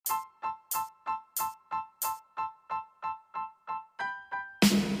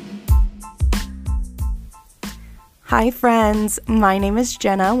Hi friends, my name is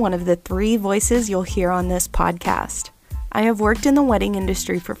Jenna, one of the 3 voices you'll hear on this podcast. I have worked in the wedding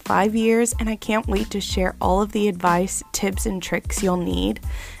industry for 5 years and I can't wait to share all of the advice, tips, and tricks you'll need,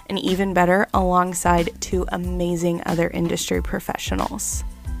 and even better, alongside 2 amazing other industry professionals.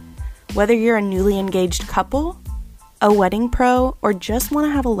 Whether you're a newly engaged couple, a wedding pro, or just want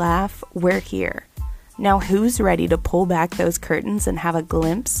to have a laugh, we're here. Now who's ready to pull back those curtains and have a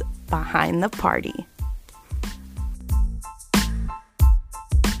glimpse behind the party?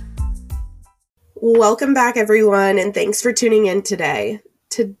 Welcome back, everyone, and thanks for tuning in today.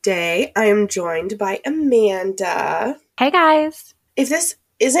 Today, I am joined by Amanda. Hey, guys. If this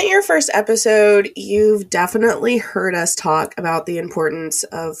isn't your first episode, you've definitely heard us talk about the importance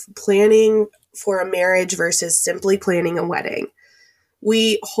of planning for a marriage versus simply planning a wedding.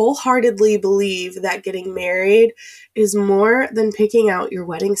 We wholeheartedly believe that getting married is more than picking out your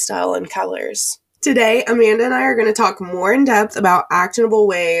wedding style and colors. Today, Amanda and I are going to talk more in depth about actionable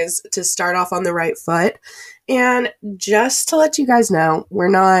ways to start off on the right foot. And just to let you guys know, we're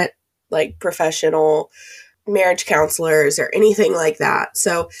not like professional marriage counselors or anything like that.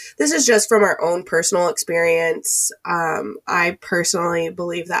 So this is just from our own personal experience. I personally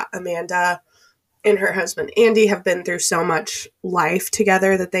believe that Amanda and her husband, Andy, have been through so much life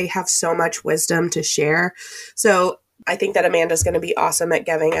together that they have so much wisdom to share. So I think that Amanda's going to be awesome at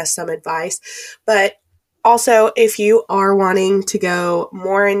giving us some advice. But also, if you are wanting to go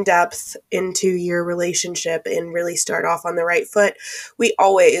more in depth into your relationship and really start off on the right foot, we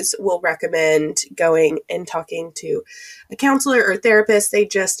always will recommend going and talking to a counselor or therapist. They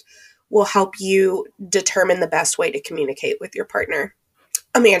just will help you determine the best way to communicate with your partner.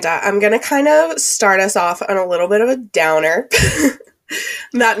 Amanda, I'm going to kind of start us off on a little bit of a downer.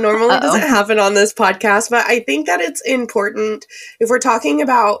 That normally doesn't happen on this podcast, but I think that it's important if we're talking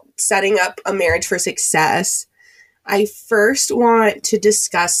about setting up a marriage for success. I first want to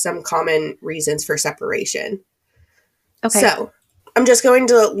discuss some common reasons for separation. Okay. So I'm just going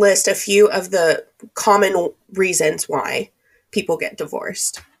to list a few of the common reasons why people get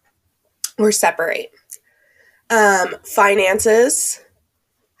divorced or separate. Finances,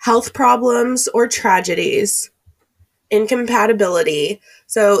 health problems or tragedies, incompatibility.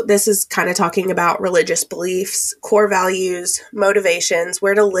 So this is kind of talking about religious beliefs, core values, motivations,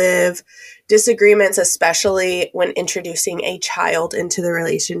 where to live, disagreements, especially when introducing a child into the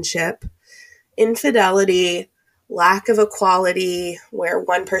relationship, infidelity, lack of equality, where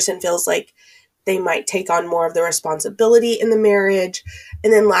one person feels like they might take on more of the responsibility in the marriage,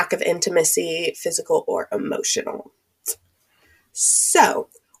 and then lack of intimacy, physical or emotional. So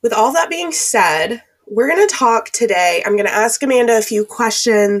with all that being said, we're going to talk today. I'm going to ask Amanda a few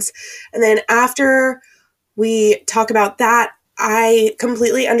questions. And then after we talk about that, I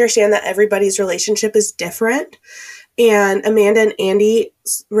completely understand that everybody's relationship is different. And Amanda and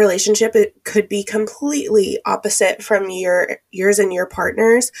Andy's relationship, it could be completely opposite from yours and your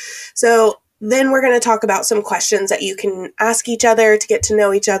partner's. So then we're going to talk about some questions that you can ask each other to get to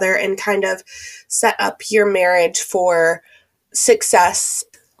know each other and kind of set up your marriage for success.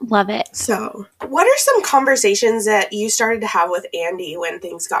 Love it. So, what are some conversations that you started to have with Andy when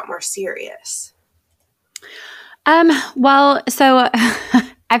things got more serious? Well, so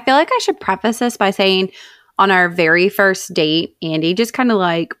I feel like I should preface this by saying on our very first date, Andy just kind of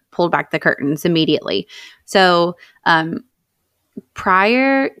like pulled back the curtains immediately. So,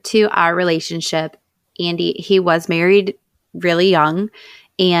 prior to our relationship, Andy, he was married really young,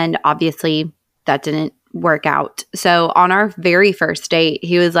 and obviously that didn't work out. So on our very first date,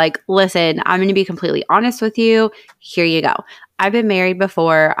 he was like, listen, I'm going to be completely honest with you. Here you go. I've been married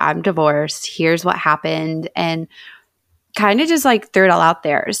before. I'm divorced. Here's what happened. And kind of just like threw it all out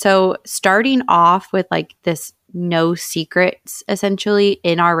there. So starting off with like this no secrets essentially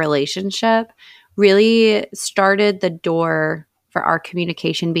in our relationship really started the door for our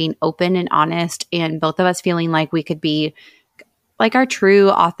communication being open and honest, and both of us feeling like we could be like our true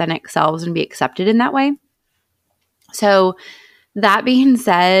authentic selves and be accepted in that way. So that being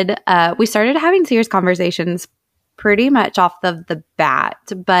said, we started having serious conversations pretty much off the bat,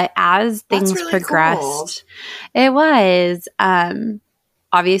 but as things really progressed, cool. It was,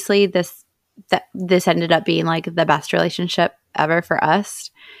 obviously this ended up being like the best relationship ever for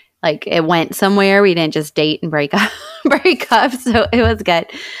us. Like it went somewhere. We didn't just date and break up. So it was good.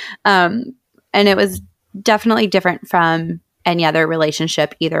 And it was definitely different from any other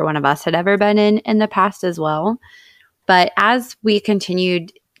relationship either one of us had ever been in the past as well. But as we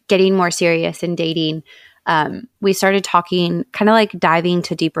continued getting more serious in dating, we started talking, kind of like diving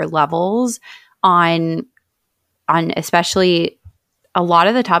to deeper levels on especially a lot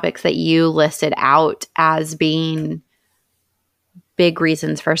of the topics that you listed out as being big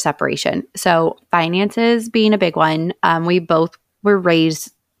reasons for separation. So finances being a big one. We both were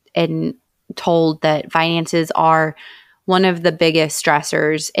raised and told that finances are one of the biggest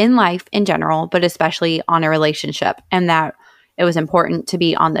stressors in life in general, but especially on a relationship, and that it was important to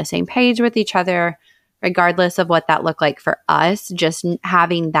be on the same page with each other, regardless of what that looked like for us, just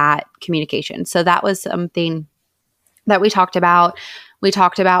having that communication. So that was something that we talked about. We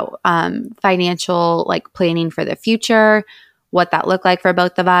talked about financial, like planning for the future, what that looked like for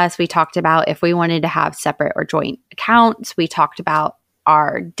both of us. We talked about if we wanted to have separate or joint accounts. We talked about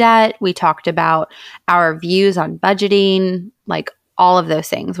our debt. We talked about our views on budgeting, like all of those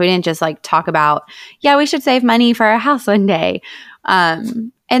things. We didn't just like talk about, yeah, we should save money for a house one day.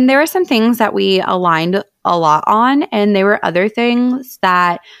 And there were some things that we aligned a lot on, and there were other things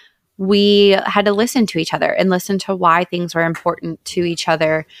that we had to listen to each other and listen to why things were important to each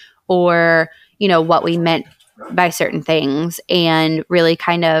other, or, you know, what we meant by certain things, and really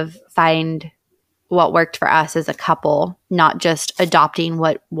kind of find what worked for us as a couple, not just adopting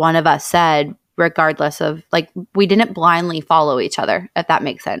what one of us said, regardless of, like, we didn't blindly follow each other, if that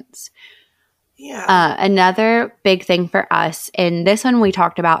makes sense. Yeah. Another big thing for us, and this one we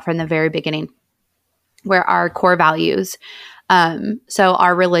talked about from the very beginning, were our core values. So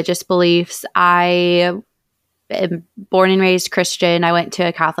our religious beliefs. I am born and raised Christian. I went to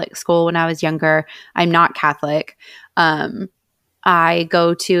a Catholic school when I was younger. I'm not Catholic. I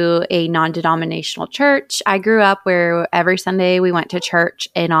go to a non-denominational church. I grew up where every Sunday we went to church,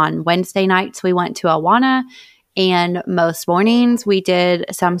 and on Wednesday nights we went to Awana, and most mornings we did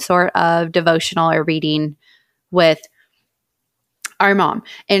some sort of devotional or reading with our mom.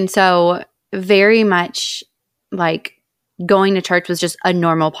 And so very much like going to church was just a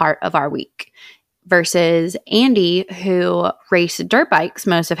normal part of our week, versus Andy, who raced dirt bikes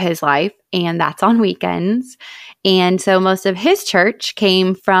most of his life, and that's on weekends. And so most of his church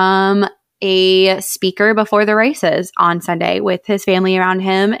came from a speaker before the races on Sunday with his family around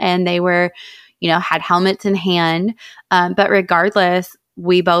him, and they were, you know, had helmets in hand. But regardless,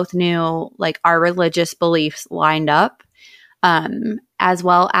 we both knew like our religious beliefs lined up, as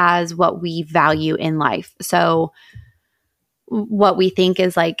well as what we value in life. So what we think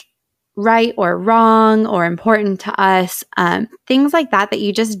is like right or wrong or important to us, things like that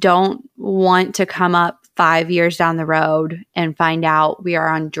you just don't want to come up 5 years down the road and find out we are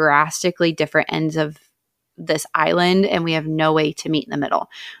on drastically different ends of this island and we have no way to meet in the middle.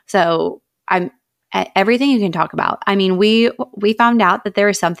 So everything you can talk about. I mean, we found out that there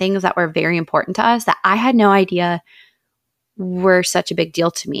were some things that were very important to us that I had no idea were such a big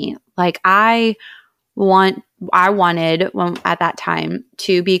deal to me. Like I wanted at that time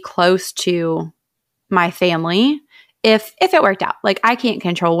to be close to my family if it worked out. Like I can't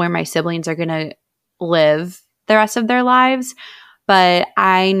control where my siblings are going to live the rest of their lives, but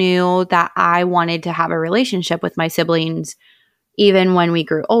I knew that I wanted to have a relationship with my siblings even when we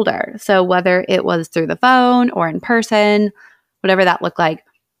grew older. So whether it was through the phone or in person, whatever that looked like,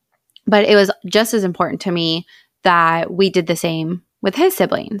 but it was just as important to me that we did the same with his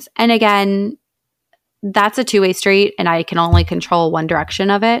siblings. And again, that's a two-way street and I can only control one direction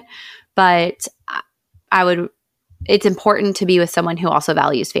of it. But it's important to be with someone who also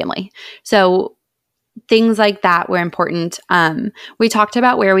values family. So things like that were important. We talked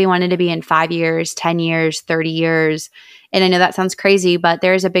about where we wanted to be in 5 years, 10 years, 30 years. And I know that sounds crazy, but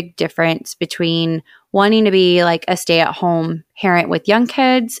there's a big difference between wanting to be like a stay-at-home parent with young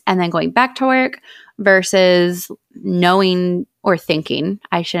kids and then going back to work versus knowing or thinking,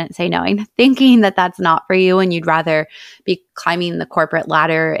 I shouldn't say knowing, thinking that that's not for you and you'd rather be climbing the corporate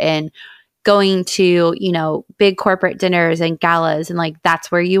ladder and going to, you know, big corporate dinners and galas and like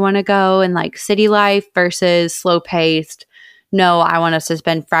that's where you want to go and like city life versus slow paced. No, I want us to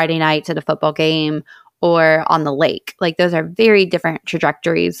spend Friday nights at a football game or on the lake. Like those are very different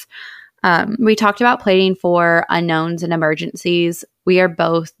trajectories. We talked about planning for unknowns and emergencies. We are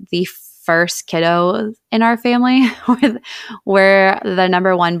both the first kiddo in our family. We're the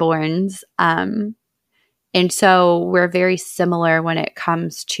number one borns. And so we're very similar when it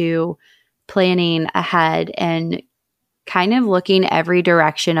comes to planning ahead and kind of looking every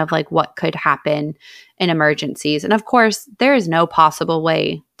direction of like what could happen in emergencies. And of course, there is no possible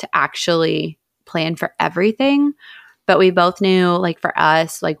way to actually plan for everything, but we both knew like for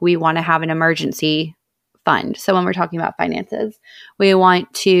us, like we want to have an emergency fund. So when we're talking about finances, we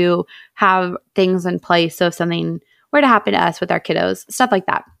want to have things in place so if something were to happen to us with our kiddos, stuff like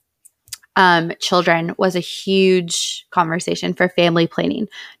that. children was a huge conversation for family planning.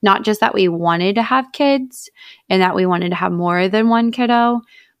 Not just that we wanted to have kids and that we wanted to have more than one kiddo,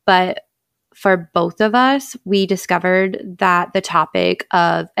 but for both of us, we discovered that the topic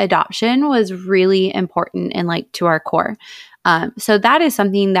of adoption was really important and like to our core. So that is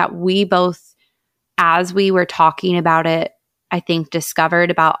something that we both, as we were talking about it, I think discovered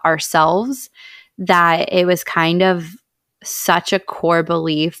about ourselves, that it was kind of such a core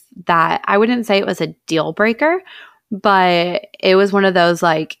belief that I wouldn't say it was a deal breaker, but it was one of those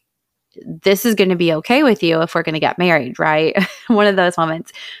like, this is going to be okay with you if we're going to get married, right? One of those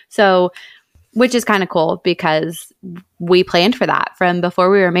moments. So, which is kind of cool because we planned for that from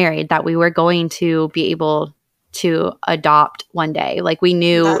before we were married, that we were going to be able to adopt one day. Like we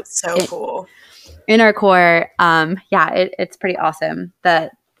knew. That's so cool. In our core, it's pretty awesome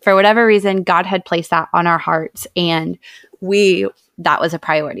that for whatever reason, God had placed that on our hearts, and that was a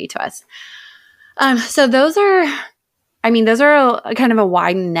priority to us. So those are kind of a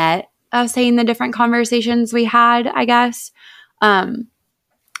wide net of saying the different conversations we had, I guess.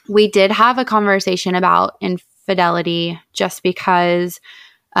 We did have a conversation about infidelity just because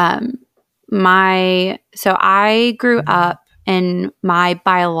I grew up and my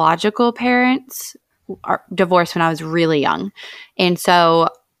biological parents are divorced when I was really young. And so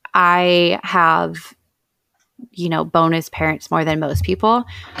I have, bonus parents more than most people,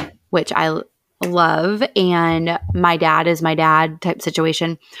 which I love. And my dad is my dad type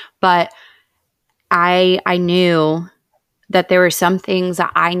situation. But I knew that there were some things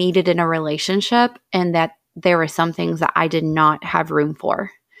that I needed in a relationship and that there were some things that I did not have room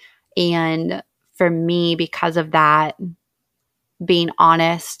for. And for me, because of that, being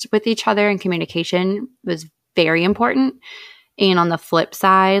honest with each other and communication was very important. And on the flip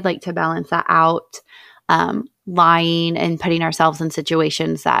side, like to balance that out, lying and putting ourselves in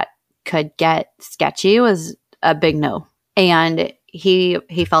situations that could get sketchy was a big no. And he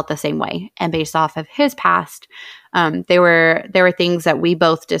felt the same way. And based off of his past, there were things that we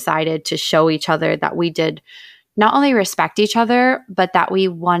both decided to show each other that we did not only respect each other, but that we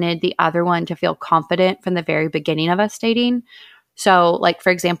wanted the other one to feel confident from the very beginning of us dating. So, like,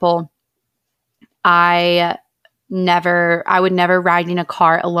 for example, I would never ride in a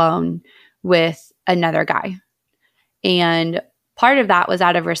car alone with another guy. And part of that was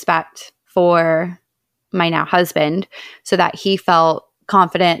out of respect for my now husband, so that he felt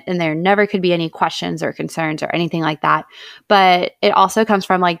confident and there never could be any questions or concerns or anything like that. But it also comes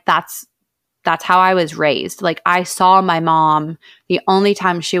from like, that's how I was raised. Like I saw my mom, the only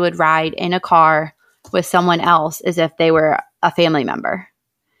time she would ride in a car with someone else is if they were a family member.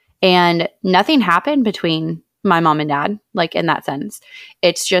 And nothing happened between my mom and dad, like in that sense.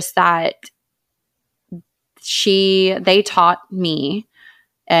 It's just that they taught me,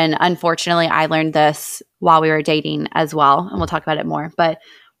 and unfortunately I learned this while we were dating as well, and we'll talk about it more, but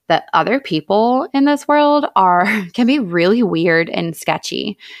that other people in this world can be really weird and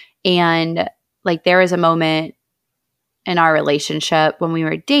sketchy. And like there was a moment in our relationship when we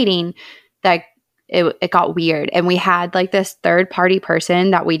were dating that it got weird, and we had like this third party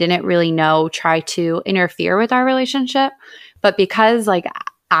person that we didn't really know try to interfere with our relationship. But because like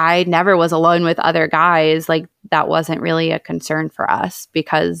I never was alone with other guys, like that wasn't really a concern for us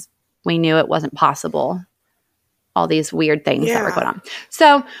because we knew it wasn't possible. All these weird things that were going on.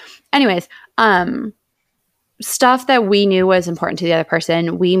 So anyways, stuff that we knew was important to the other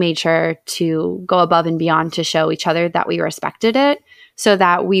person, we made sure to go above and beyond to show each other that we respected it, so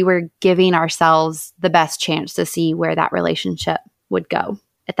that we were giving ourselves the best chance to see where that relationship would go,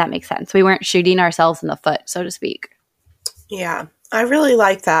 if that makes sense. We weren't shooting ourselves in the foot, so to speak. Yeah, I really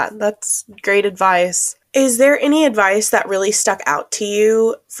like that. That's great advice. Is there any advice that really stuck out to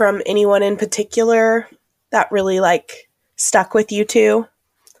you from anyone in particular that really like stuck with you too?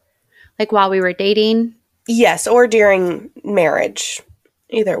 Like while we were dating? Yes, or during marriage.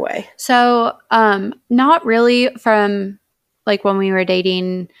 Either way. So, not really from like when we were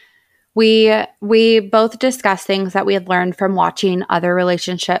dating. We both discussed things that we had learned from watching other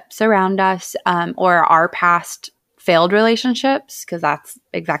relationships around us, or our past failed relationships, because that's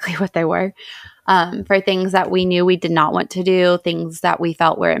exactly what they were. For things that we knew we did not want to do, things that we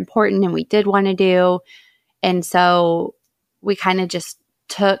felt were important and we did want to do. And so we kind of just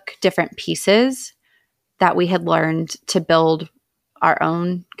took different pieces that we had learned to build our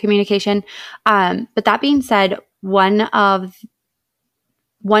own communication. But that being said, one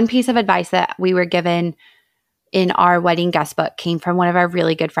piece of advice that we were given in our wedding guest book came from one of our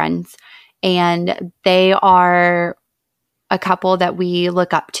really good friends. And they are a couple that we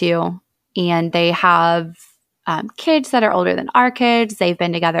look up to, and they have kids that are older than our kids. They've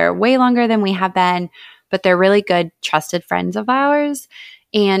been together way longer than we have been, but they're really good, trusted friends of ours.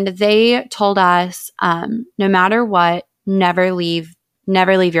 And they told us, no matter what, never leave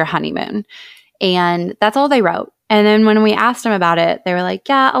your honeymoon. And that's all they wrote. And then when we asked them about it, they were like,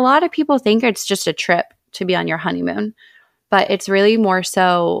 yeah, a lot of people think it's just a trip to be on your honeymoon, but it's really more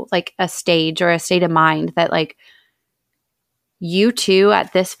so like a stage or a state of mind that like you two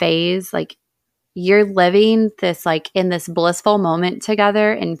at this phase, like you're living this like in this blissful moment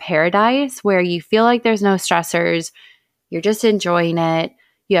together in paradise where you feel like there's no stressors. You're just enjoying it.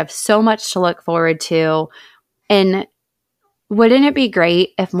 You have so much to look forward to. And wouldn't it be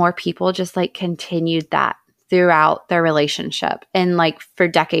great if more people just like continued that throughout their relationship and like for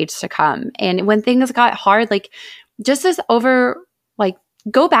decades to come? And when things got hard, like just as over, like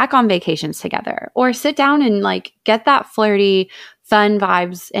go back on vacations together or sit down and like get that flirty, fun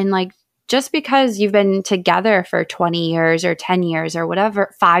vibes. And like, just because you've been together for 20 years or 10 years or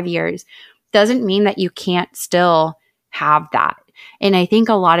whatever, 5 years, doesn't mean that you can't still have that. And I think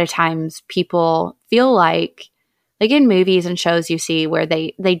a lot of times people feel like in movies and shows you see where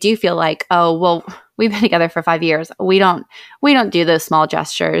they do feel like, oh, well, we've been together for 5 years. We don't do those small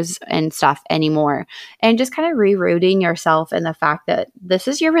gestures and stuff anymore. And just kind of rerooting yourself in the fact that this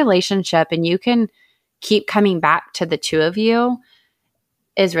is your relationship and you can keep coming back to the two of you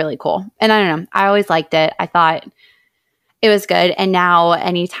is really cool. And I don't know, I always liked it. I thought it was good. And now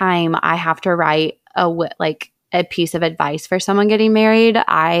anytime I have to write a piece of advice for someone getting married,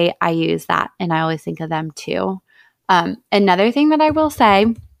 I use that. And I always think of them too. Another thing that I will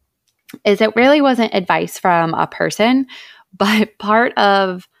say is it really wasn't advice from a person, but part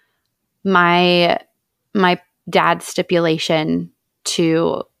of my dad's stipulation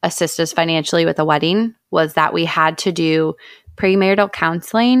to assist us financially with a wedding was that we had to do premarital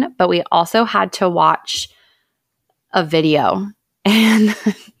counseling, but we also had to watch a video. And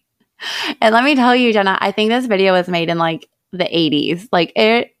and let me tell you, Jenna, I think this video was made in like the 80s. Like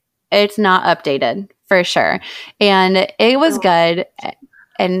it's not updated for sure. And it was good.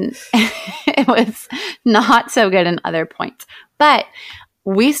 And it was not so good in other points. But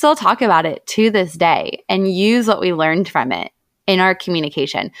we still talk about it to this day and use what we learned from it in our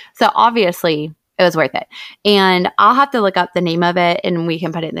communication. So obviously it was worth it. And I'll have to look up the name of it and we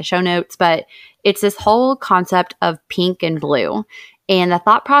can put it in the show notes. But it's this whole concept of pink and blue. And the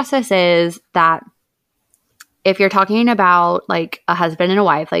thought process is that if you're talking about like a husband and a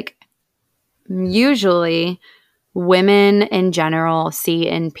wife, like usually women in general see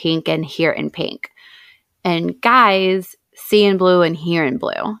in pink and hear in pink. And guys see in blue and hear in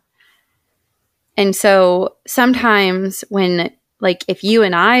blue. And so sometimes when like if you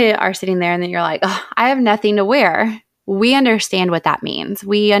and I are sitting there and then you're like, oh, I have nothing to wear, we understand what that means.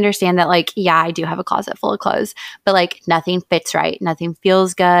 We understand that like, yeah, I do have a closet full of clothes, but like nothing fits right. Nothing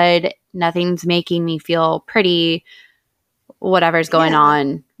feels good. Nothing's making me feel pretty, whatever's going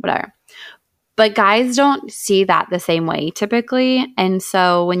on, whatever. But guys don't see that the same way typically. And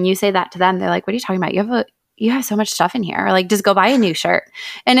so when you say that to them, they're like, what are you talking about? You have so much stuff in here. Or like, just go buy a new shirt.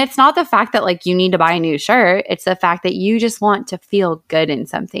 And it's not the fact that like you need to buy a new shirt. It's the fact that you just want to feel good in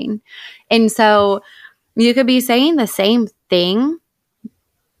something. And so you could be saying the same thing,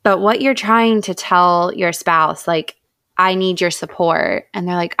 but what you're trying to tell your spouse, like, I need your support. And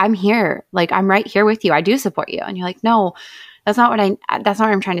they're like, I'm here. Like, I'm right here with you. I do support you. And you're like, no, that's not what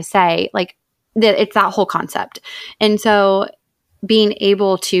I'm trying to say. Like, it's that whole concept. And so being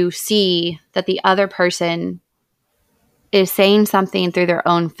able to see that the other person is saying something through their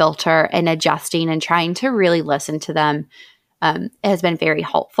own filter and adjusting and trying to really listen to them has been very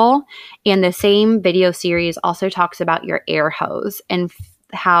helpful. And the same video series also talks about your air hose and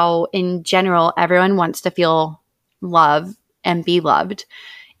how in general, everyone wants to feel love and be loved.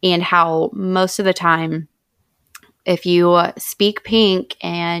 And how most of the time, if you speak pink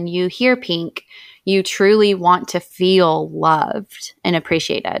and you hear pink, you truly want to feel loved and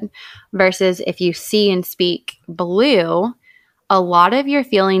appreciated. Versus if you see and speak blue, a lot of your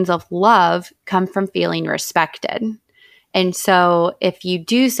feelings of love come from feeling respected. And so if you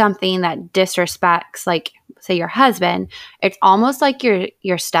do something that disrespects, like say your husband, it's almost like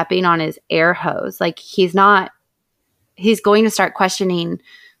you're stepping on his air hose. Like he's going to start questioning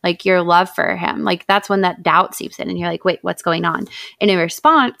like your love for him. Like that's when that doubt seeps in and you're like, wait, what's going on? And in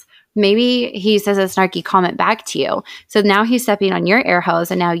response, maybe he says a snarky comment back to you. So now he's stepping on your air hose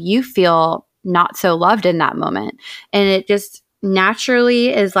and now you feel not so loved in that moment. And it just naturally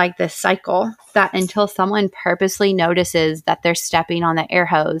is like this cycle that until someone purposely notices that they're stepping on the air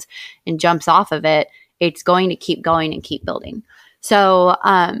hose and jumps off of it, it's going to keep going and keep building. So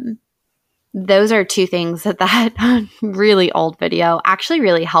those are two things that really old video actually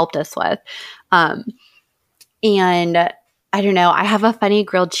really helped us with. And I don't know, I have a funny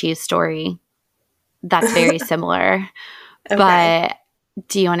grilled cheese story that's very similar. Okay. But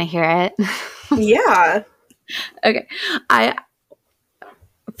do you want to hear it? Yeah. Okay.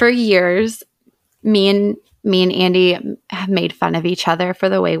 For years, me and Andy have made fun of each other for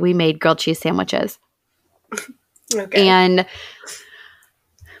the way we made grilled cheese sandwiches. Okay. And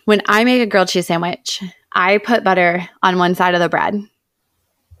when I make a grilled cheese sandwich, I put butter on one side of the bread.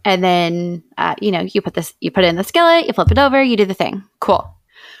 And then, you put it in the skillet, you flip it over, you do the thing. Cool.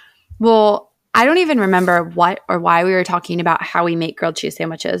 Well, I don't even remember what or why we were talking about how we make grilled cheese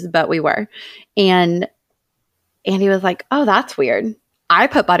sandwiches, but we were. And Andy was like, oh, that's weird. I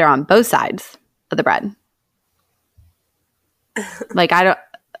put butter on both sides of the bread.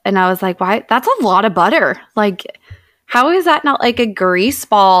 And I was like, why? That's a lot of butter. Like, how is that not like a grease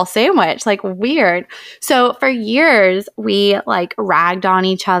ball sandwich? Like, weird. So for years, we like ragged on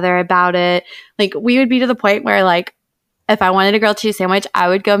each other about it. Like, we would be to the point where like, if I wanted a grilled cheese sandwich, I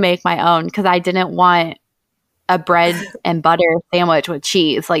would go make my own because I didn't want a bread and butter sandwich with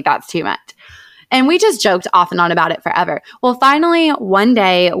cheese. Like, that's too much. And we just joked off and on about it forever. Well, finally, one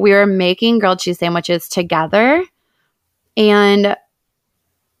day we were making grilled cheese sandwiches together. And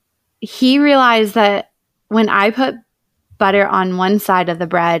he realized that when I put butter on one side of the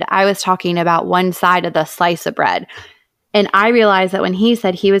bread, I was talking about one side of the slice of bread. And I realized that when he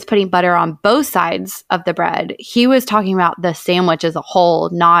said he was putting butter on both sides of the bread, he was talking about the sandwich as a whole,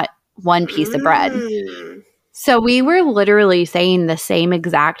 not one piece of bread. So we were literally saying the same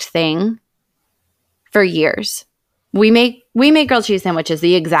exact thing for years. We make grilled cheese sandwiches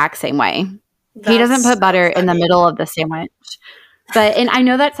the exact same way. He doesn't put butter in the middle of the sandwich. And I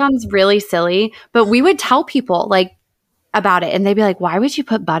know that sounds really silly, but we would tell people like about it and they'd be like, why would you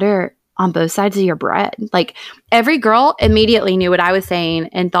put butter on both sides of your bread? Like, every girl immediately knew what I was saying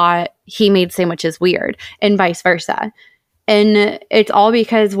and thought he made sandwiches weird, and vice versa. And it's all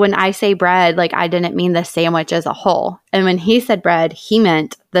because when I say bread, like, I didn't mean the sandwich as a whole. And when he said bread, he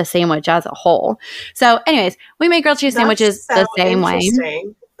meant the sandwich as a whole. So anyways, we make grilled cheese sandwiches the same way.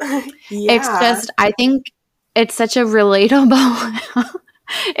 Yeah. It's just, I think it's such a relatable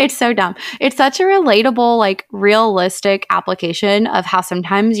it's so dumb. It's such a relatable, like, realistic application of how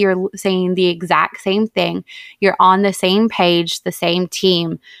sometimes you're saying the exact same thing. You're on the same page, the same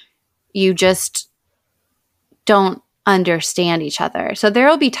team. You just don't understand each other. So there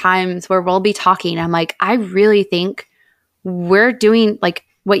will be times where we'll be talking. I'm like, I really think we're doing, like,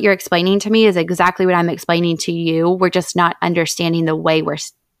 what you're explaining to me is exactly what I'm explaining to you. We're just not understanding the way we're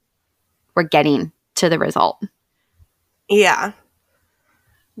getting to the result. Yeah.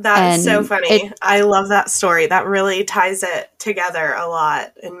 That is so funny. I love that story. That really ties it together a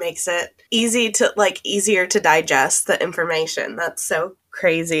lot and makes it easier to digest the information. That's so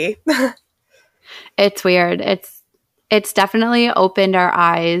crazy. It's weird. It's definitely opened our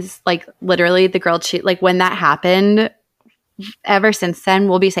eyes. Like, literally, the grilled cheese, like, when that happened, ever since then,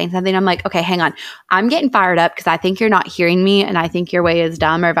 we'll be saying something. I'm like, okay, hang on. I'm getting fired up because I think you're not hearing me and I think your way is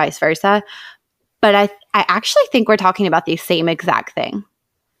dumb, or vice versa. But I actually think we're talking about the same exact thing.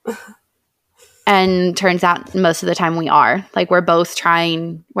 And turns out most of the time we are. Like, we're both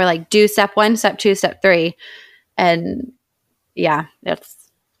trying. We're like, do step 1, step 2, step 3. And yeah,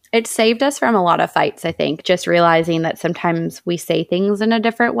 it saved us from a lot of fights, I think. Just realizing that sometimes we say things in a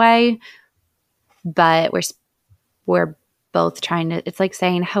different way, but we're both trying to, it's like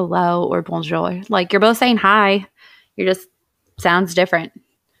saying hello or bonjour. Like, you're both saying hi. You're just, sounds different.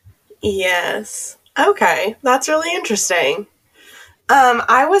 Yes. Okay. That's really interesting.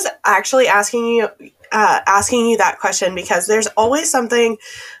 I was actually asking you that question because there's always something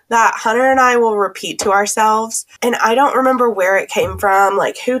that Hunter and I will repeat to ourselves, and I don't remember where it came from,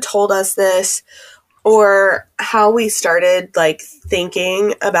 like who told us this, or how we started like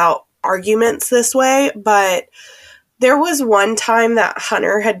thinking about arguments this way, but there was one time that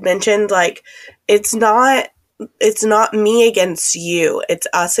Hunter had mentioned, like, it's not me against you, it's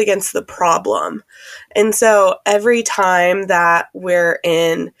us against the problem. And so every time that we're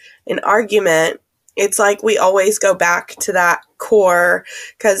in an argument, it's like we always go back to that core,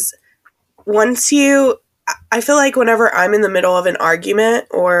 because I feel like whenever I'm in the middle of an argument,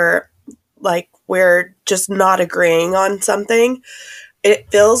 or like we're just not agreeing on something,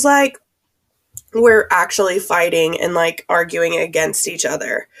 it feels like we're actually fighting and like arguing against each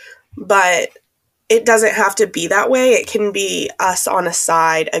other. But it doesn't have to be that way. It can be us on a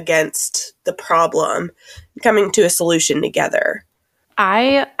side against the problem, coming to a solution together.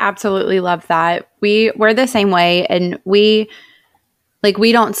 I absolutely love that. We're the same way, and Like,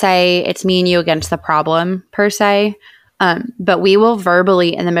 we don't say it's me and you against the problem per se, but we will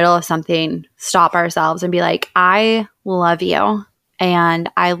verbally in the middle of something stop ourselves and be like, I love you and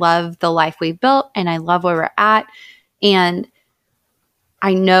I love the life we've built and I love where we're at. And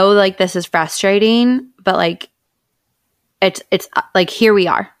I know like this is frustrating, but like it's like, here we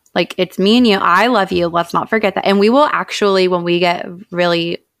are. Like, it's me and you. I love you. Let's not forget that. And we will actually, when we get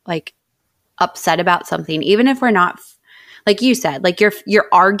really like upset about something, even if we're not, like you said, like you're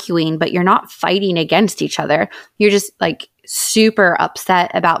arguing, but you're not fighting against each other. You're just like super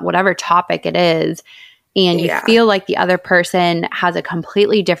upset about whatever topic it is. And you feel like the other person has a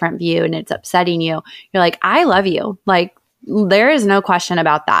completely different view and it's upsetting you. You're like, I love you. Like, there is no question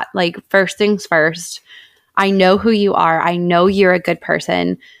about that. Like, first things first, I know who you are. I know you're a good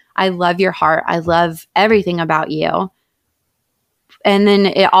person. I love your heart. I love everything about you. And then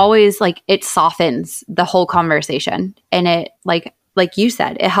it always like it softens the whole conversation. And it like you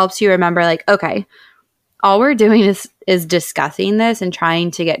said, it helps you remember like, okay, all we're doing is discussing this and trying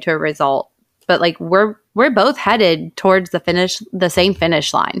to get to a result. But like we're both headed towards the same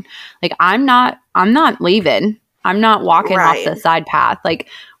finish line. Like I'm not leaving. I'm not walking off the side path. Like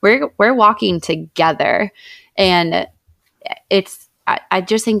we're walking together. And I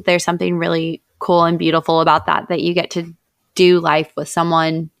just think there's something really cool and beautiful about that you get to do life with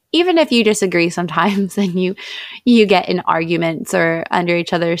someone, even if you disagree sometimes and you get in arguments or under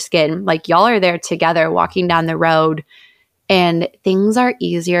each other's skin. Like, y'all are there together walking down the road, and things are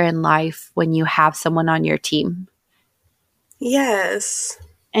easier in life when you have someone on your team. Yes.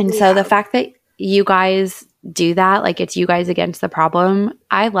 And so the fact that you guys do that, like it's you guys against the problem,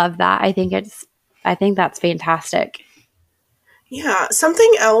 I love that. I think that's fantastic. Yeah.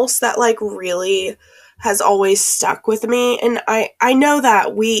 Something else that like really has always stuck with me, and I know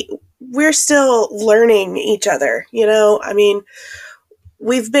that we're still learning each other, you know? I mean,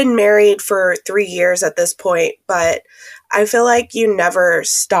 we've been married for 3 years at this point, but I feel like you never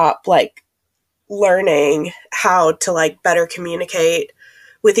stop like learning how to like better communicate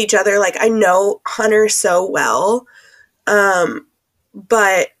with each other. Like, I know Hunter so well,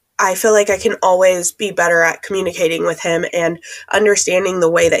 but I feel like I can always be better at communicating with him and understanding the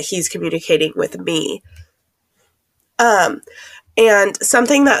way that he's communicating with me. And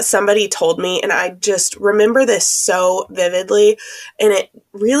something that somebody told me, and I just remember this so vividly, and it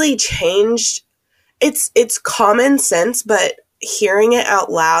really changed. It's common sense, but hearing it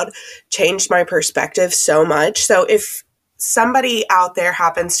out loud changed my perspective so much. So if somebody out there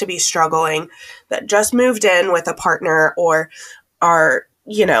happens to be struggling that just moved in with a partner or are,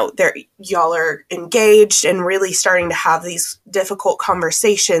 you know, y'all are engaged and really starting to have these difficult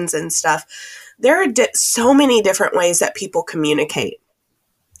conversations and stuff, there are so many different ways that people communicate.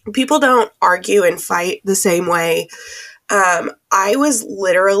 People don't argue and fight the same way. I was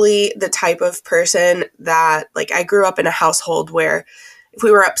literally the type of person that, like, I grew up in a household where if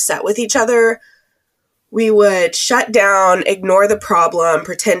we were upset with each other, we would shut down, ignore the problem,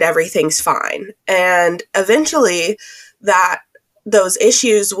 pretend everything's fine. And eventually those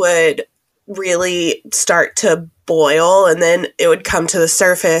issues would really start to boil, and then it would come to the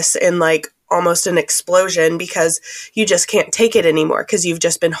surface in like almost an explosion because you just can't take it anymore because you've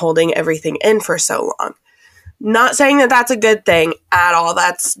just been holding everything in for so long. Not saying that that's a good thing at all.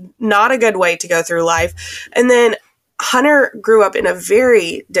 That's not a good way to go through life. And then Hunter grew up in a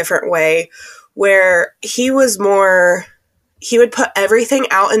very different way where he would put everything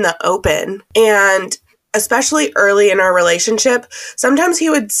out in the open. And especially early in our relationship, sometimes he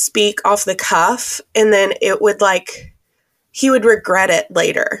would speak off the cuff and then he would regret it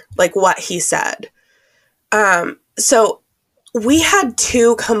later, like what he said. So we had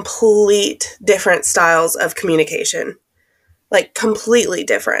two complete different styles of communication, like completely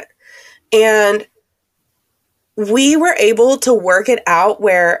different. And we were able to work it out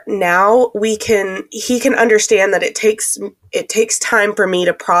where now he can understand that it takes time for me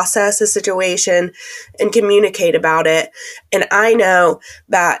to process a situation and communicate about it. And I know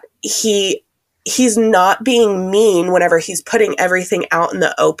that he's not being mean whenever he's putting everything out in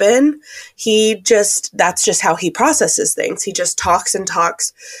the open. That's just how he processes things. He just talks and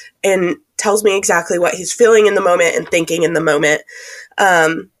talks and tells me exactly what he's feeling in the moment and thinking in the moment.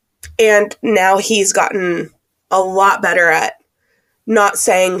 And now he's gotten a lot better at not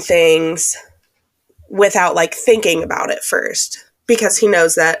saying things without like thinking about it first, because he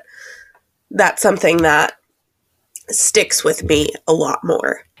knows that that's something that sticks with me a lot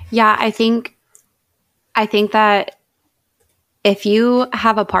more. Yeah, I think that if you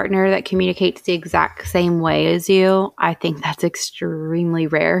have a partner that communicates the exact same way as you, I think that's extremely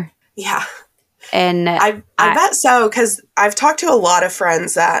rare. Yeah. And I bet so, because I've talked to a lot of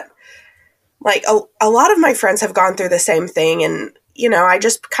friends that, like, a lot of my friends have gone through the same thing, and, you know, I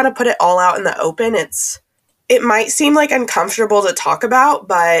just kind of put it all out in the open. It might seem like uncomfortable to talk about,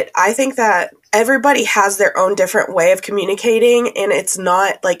 but I think that everybody has their own different way of communicating, and it's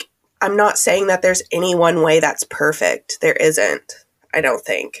not, like, I'm not saying that there's any one way that's perfect. There isn't, I don't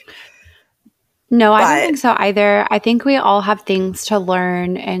think. No, I don't think so either. I think we all have things to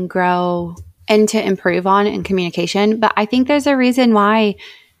learn and grow and to improve on in communication. But I think there's a reason why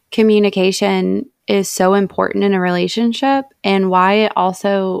communication is so important in a relationship, and why it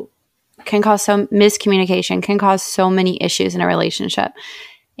also can cause miscommunication, can cause so many issues in a relationship.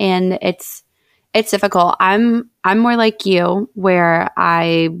 And it's difficult. I'm more like you, where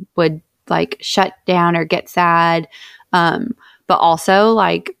I would like shut down or get sad. But also,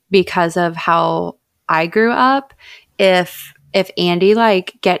 like, because of how I grew up, if Andy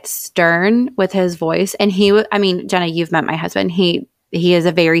like gets stern with his voice, and Jenna, you've met my husband. He is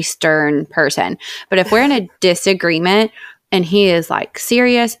a very stern person. But if we're in a disagreement and he is like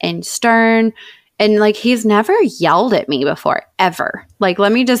serious and stern, and like he's never yelled at me before, ever. Like,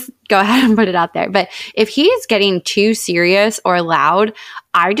 let me just go ahead and put it out there. But if he's getting too serious or loud,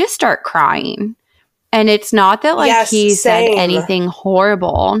 I just start crying. And it's not that like he said anything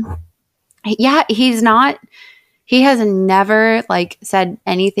horrible. Yeah, he has never like said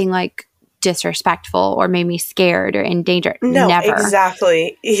anything like disrespectful or made me scared or in danger. No, never.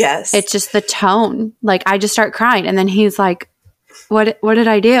 Exactly. Yes. It's just the tone. Like, I just start crying, and then he's like, what did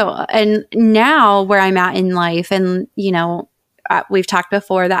I do? And now where I'm at in life, and, you know, we've talked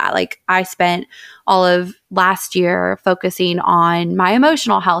before that, like, I spent all of last year focusing on my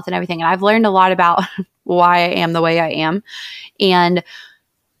emotional health and everything. And I've learned a lot about why I am the way I am. And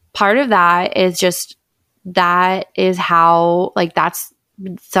part of that is just, that is how, like, that's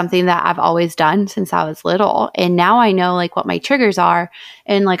something that I've always done since I was little. And now I know like what my triggers are,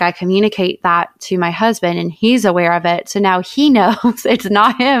 and like I communicate that to my husband, and he's aware of it. So now he knows it's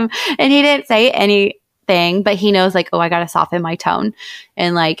not him, and he didn't say anything, but he knows like, oh, I got to soften my tone,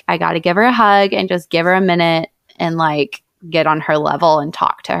 and like I got to give her a hug and just give her a minute and like get on her level and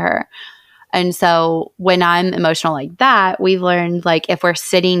talk to her. And so when I'm emotional like that, we've learned like if we're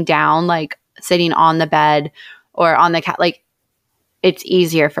sitting down, like sitting on the bed or on the couch, like, it's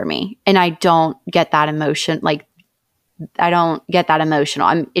easier for me, and I don't get that emotion. Like, I don't get that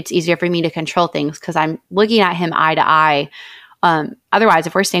emotional. It's easier for me to control things because I'm looking at him eye to eye. Otherwise,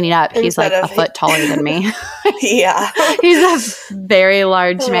 if we're standing up, he's like a foot taller than me. Yeah. He's a very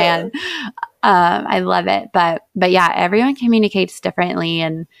large man. I love it. But yeah, everyone communicates differently,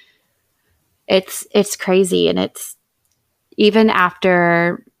 and it's crazy. And it's even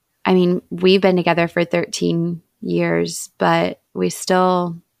after, I mean, we've been together for 13 years, but we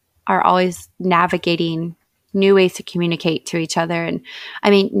still are always navigating new ways to communicate to each other. And I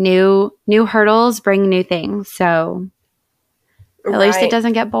mean, new hurdles bring new things. So at least it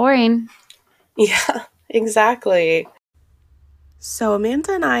doesn't get boring. Yeah, exactly. So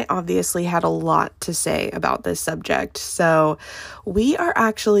Amanda and I obviously had a lot to say about this subject. So we are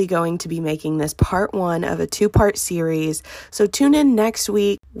actually going to be making this part 1 of a 2-part series. So tune in next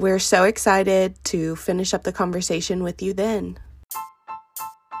week. We're so excited to finish up the conversation with you then.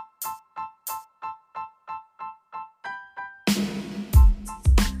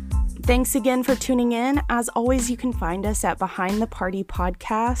 Thanks again for tuning in. As always, you can find us at Behind the Party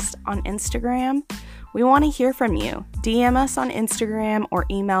Podcast on Instagram. We want to hear from you. DM us on Instagram or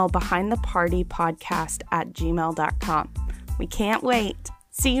email behindthepartypodcast@gmail.com. We can't wait.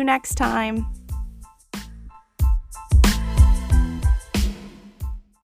 See you next time.